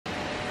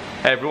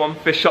Hey everyone,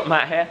 Fish Shop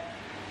Matt here.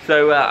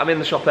 So I'm in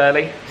the shop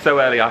early,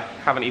 so early I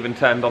haven't even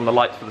turned on the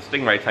lights for the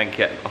stingray tank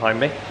yet behind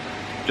me.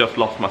 Just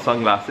lost my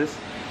sunglasses.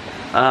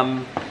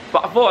 But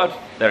I thought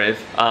there it is,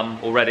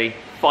 already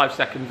 5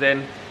 seconds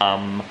in.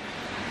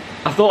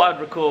 I thought I'd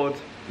record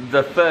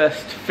the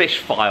first fish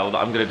file that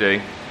I'm going to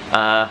do.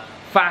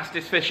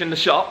 Fastest fish in the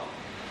shop,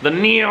 the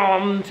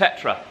Neon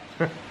Tetra.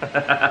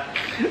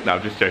 No,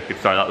 I'm just joking,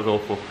 sorry, that was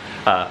awful.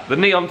 The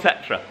Neon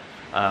Tetra.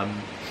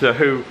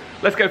 So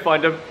let's go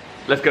find them.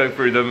 Let's go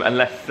through them and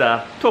let's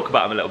talk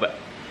about them a little bit.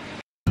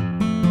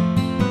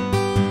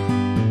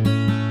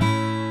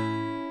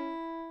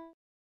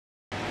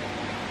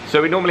 So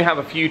we normally have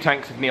a few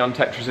tanks of Neon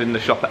Tetras in the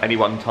shop at any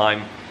one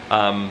time.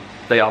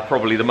 They are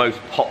probably the most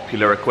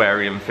popular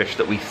aquarium fish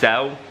that we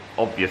sell,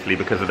 obviously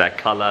because of their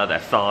colour,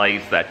 their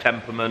size, their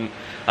temperament.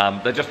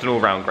 They're just an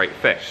all-round great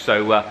fish.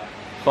 So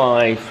if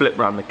I flip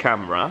around the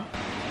camera.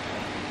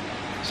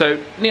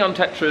 So Neon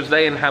Tetras,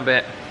 they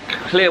inhabit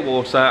clear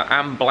water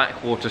and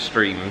black water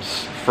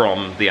streams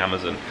from the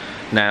Amazon.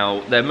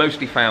 Now, they're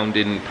mostly found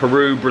in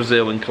Peru,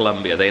 Brazil and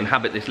Colombia. They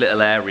inhabit this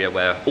little area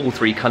where all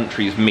three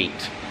countries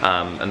meet,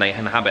 and they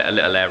inhabit a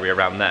little area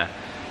around there.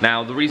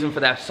 Now, the reason for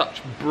their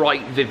such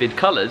bright, vivid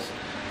colours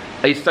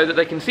is so that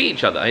they can see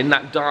each other. In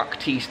that dark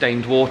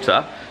tea-stained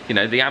water, you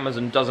know, the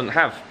Amazon doesn't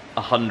have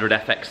 100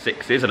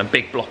 FX6s and a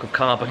big block of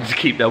carbon to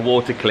keep their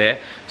water clear.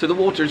 So the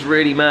water is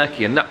really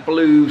murky and that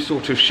blue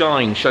sort of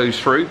shine shows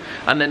through,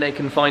 and then they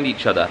can find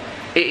each other.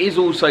 It is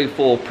also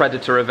for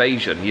predator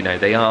evasion. You know,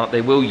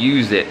 they will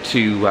use it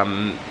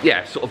to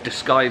yeah, sort of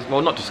disguise,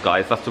 well not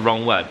disguise, that's the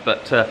wrong word,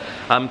 but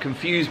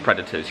confuse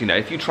predators. You know,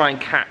 if you try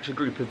and catch a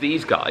group of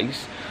these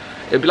guys,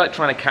 it'd be like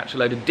trying to catch a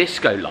load of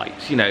disco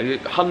lights, you know,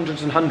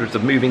 hundreds and hundreds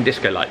of moving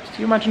disco lights. Do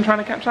you imagine trying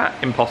to catch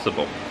that?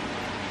 Impossible.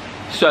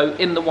 So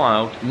in the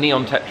wild,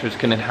 Neon Tetras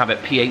can inhabit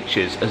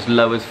pHs as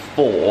low as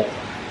 4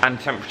 and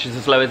temperatures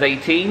as low as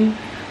 18.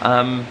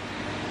 Now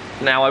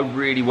I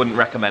really wouldn't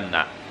recommend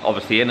that.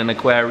 Obviously in an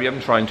aquarium,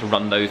 trying to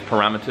run those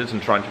parameters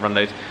and trying to run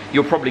those,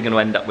 you're probably going to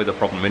end up with a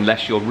problem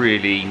unless you're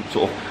really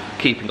sort of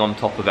keeping on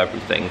top of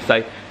everything.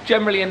 So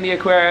generally in the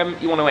aquarium,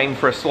 you want to aim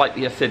for a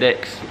slightly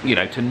acidic, you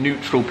know, to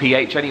neutral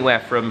pH, anywhere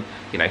from,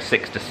 you know,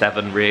 6 to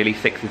 7 really.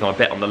 6 is a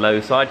bit on the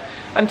low side.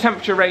 And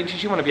temperature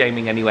ranges, you want to be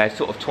aiming anywhere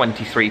sort of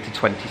 23 to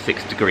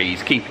 26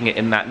 degrees, keeping it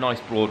in that nice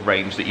broad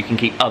range that you can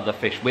keep other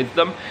fish with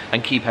them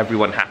and keep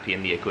everyone happy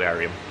in the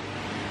aquarium.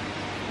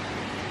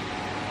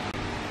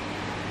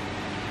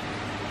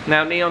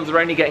 Now neons are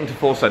only getting to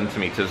 4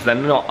 centimetres, they're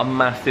not a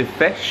massive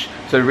fish,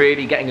 so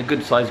really getting a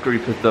good sized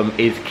group of them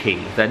is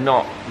key. They're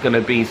not going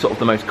to be sort of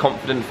the most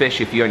confident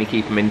fish if you only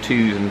keep them in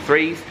 2s and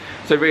 3s,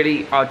 so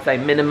really I'd say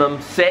minimum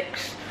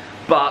 6,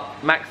 but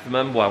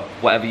maximum, well,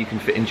 whatever you can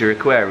fit into your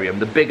aquarium.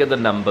 The bigger the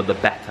number, the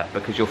better,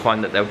 because you'll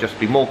find that they'll just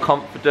be more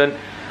confident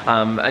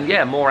and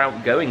yeah, more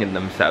outgoing in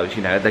themselves.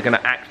 You know, they're going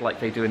to act like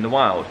they do in the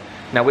wild.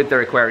 Now with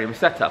their aquarium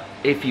setup,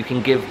 if you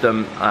can give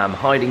them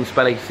hiding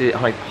spaces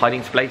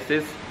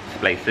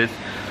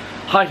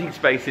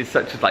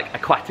such as like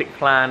aquatic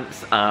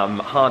plants,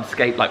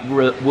 hardscape like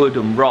wood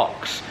and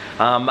rocks,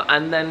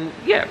 and then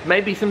yeah,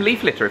 maybe some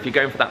leaf litter. If you're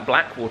going for that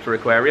black water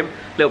aquarium,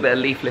 a little bit of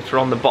leaf litter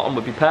on the bottom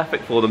would be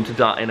perfect for them to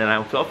dart in and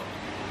out of.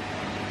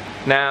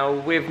 Now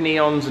with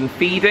neons and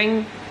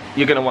feeding,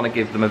 you're going to want to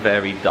give them a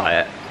varied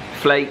diet.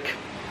 Flake,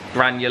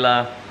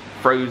 granular,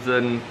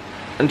 frozen,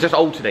 and just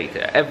alternate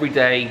it. Every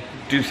day,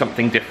 do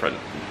something different.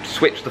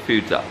 Switch the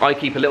foods up. I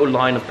keep a little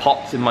line of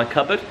pots in my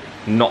cupboard,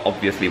 not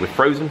obviously with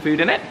frozen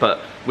food in it,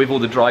 but with all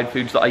the dried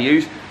foods that I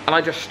use, and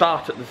I just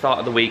start at the start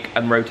of the week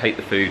and rotate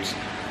the foods.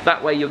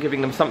 That way you're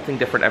giving them something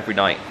different every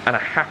night, and a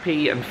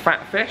happy and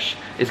fat fish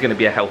is going to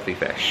be a healthy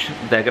fish.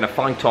 They're going to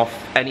fight off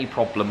any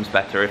problems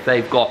better. If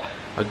they've got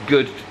a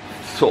good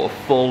sort of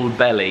full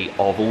belly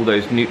of all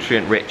those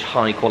nutrient-rich,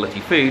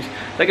 high-quality foods,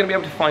 they're going to be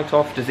able to fight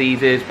off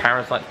diseases,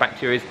 parasites,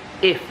 bacteria,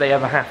 if they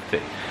ever have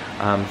to.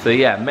 So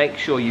yeah, make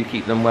sure you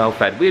keep them well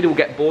fed. We'd all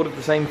get bored of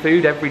the same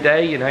food every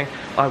day, you know.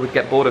 I would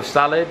get bored of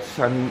salads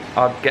and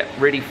I'd get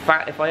really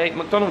fat if I ate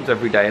McDonald's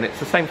every day, and it's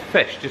the same for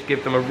fish. Just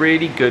give them a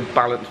really good,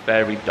 balanced,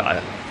 varied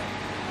diet.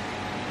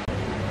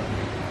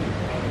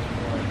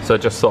 So I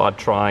just thought I'd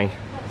try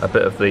a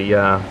bit of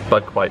the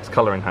Bug Bites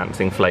colour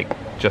enhancing flake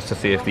just to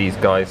see if these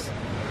guys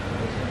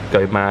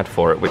go mad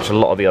for it, which a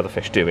lot of the other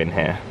fish do in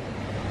here.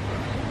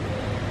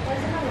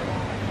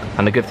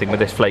 And the good thing with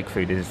this flake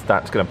food is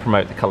that's going to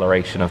promote the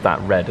coloration of that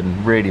red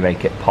and really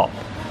make it pop.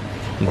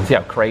 You can see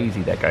how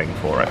crazy they're going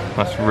for it.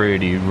 That's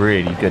really,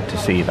 really good to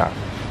see that.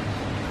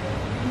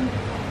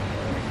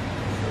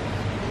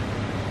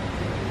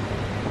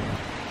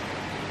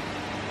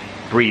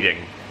 Breeding.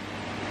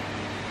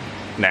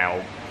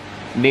 Now,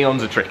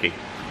 neons are tricky.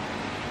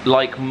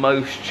 Like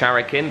most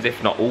characins,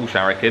 if not all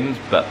characins,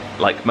 but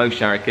like most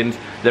characins,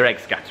 they're egg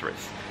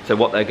scatterers. So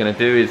what they're going to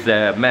do is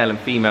their male and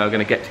female are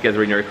going to get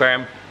together in your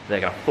aquarium. They're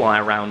going to fly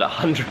around at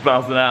 100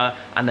 miles an hour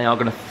and they are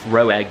going to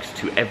throw eggs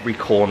to every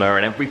corner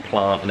and every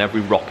plant and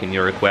every rock in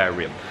your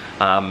aquarium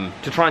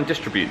to try and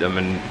distribute them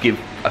and give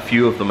a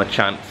few of them a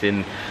chance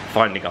in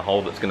finding a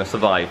hole that's going to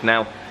survive.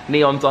 Now,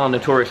 Neons are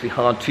notoriously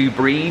hard to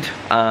breed,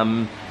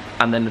 and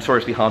they're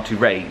notoriously hard to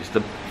raise.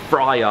 The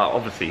fry are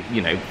obviously,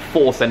 you know,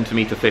 4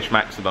 centimeter fish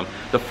maximum.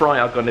 The fry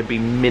are going to be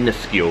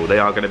minuscule, they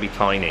are going to be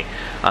tiny.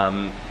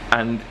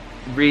 And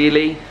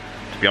really,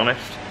 to be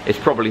honest, it's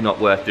probably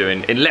not worth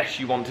doing unless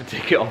you want to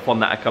tick it off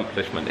on that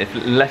accomplishment.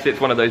 Unless it's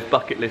one of those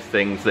bucket list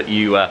things that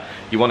you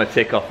want to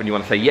tick off and you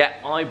want to say, yeah,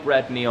 I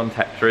bred Neon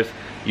Tetras,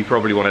 you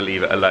probably want to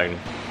leave it alone.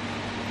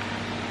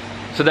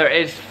 So there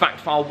is fact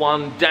file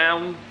 1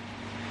 down,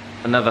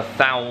 another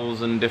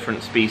 1,000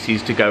 different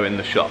species to go in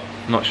the shop.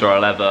 Not sure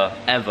I'll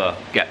ever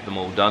get them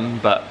all done,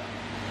 but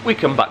we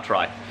can but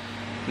try.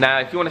 Now,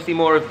 if you want to see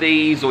more of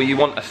these or you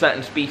want a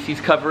certain species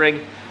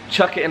covering,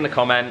 chuck it in the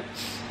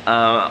comments.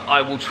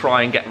 I will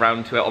try and get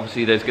round to it.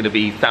 Obviously there's going to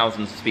be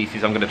thousands of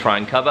species I'm going to try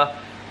and cover.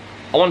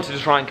 I wanted to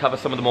try and cover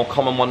some of the more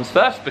common ones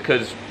first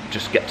because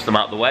just gets them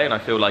out of the way, and I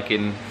feel like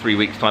in 3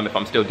 weeks time, if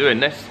I'm still doing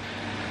this,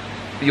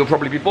 you'll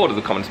probably be bored of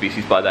the common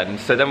species by then.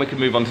 So then we can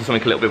move on to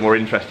something a little bit more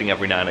interesting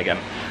every now and again.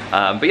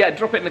 But yeah,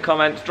 drop it in the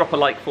comments, drop a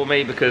like for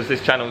me, because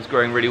this channel is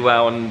growing really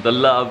well and the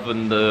love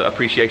and the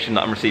appreciation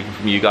that I'm receiving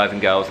from you guys and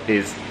girls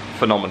is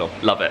phenomenal.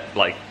 Love it.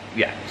 Like,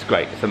 yeah, it's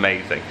great, it's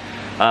amazing.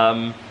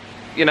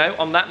 You know,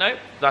 on that note,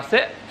 that's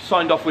it.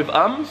 Signed off with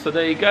so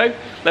there you go.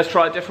 Let's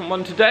try a different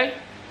one today.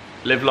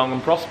 Live long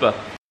and prosper.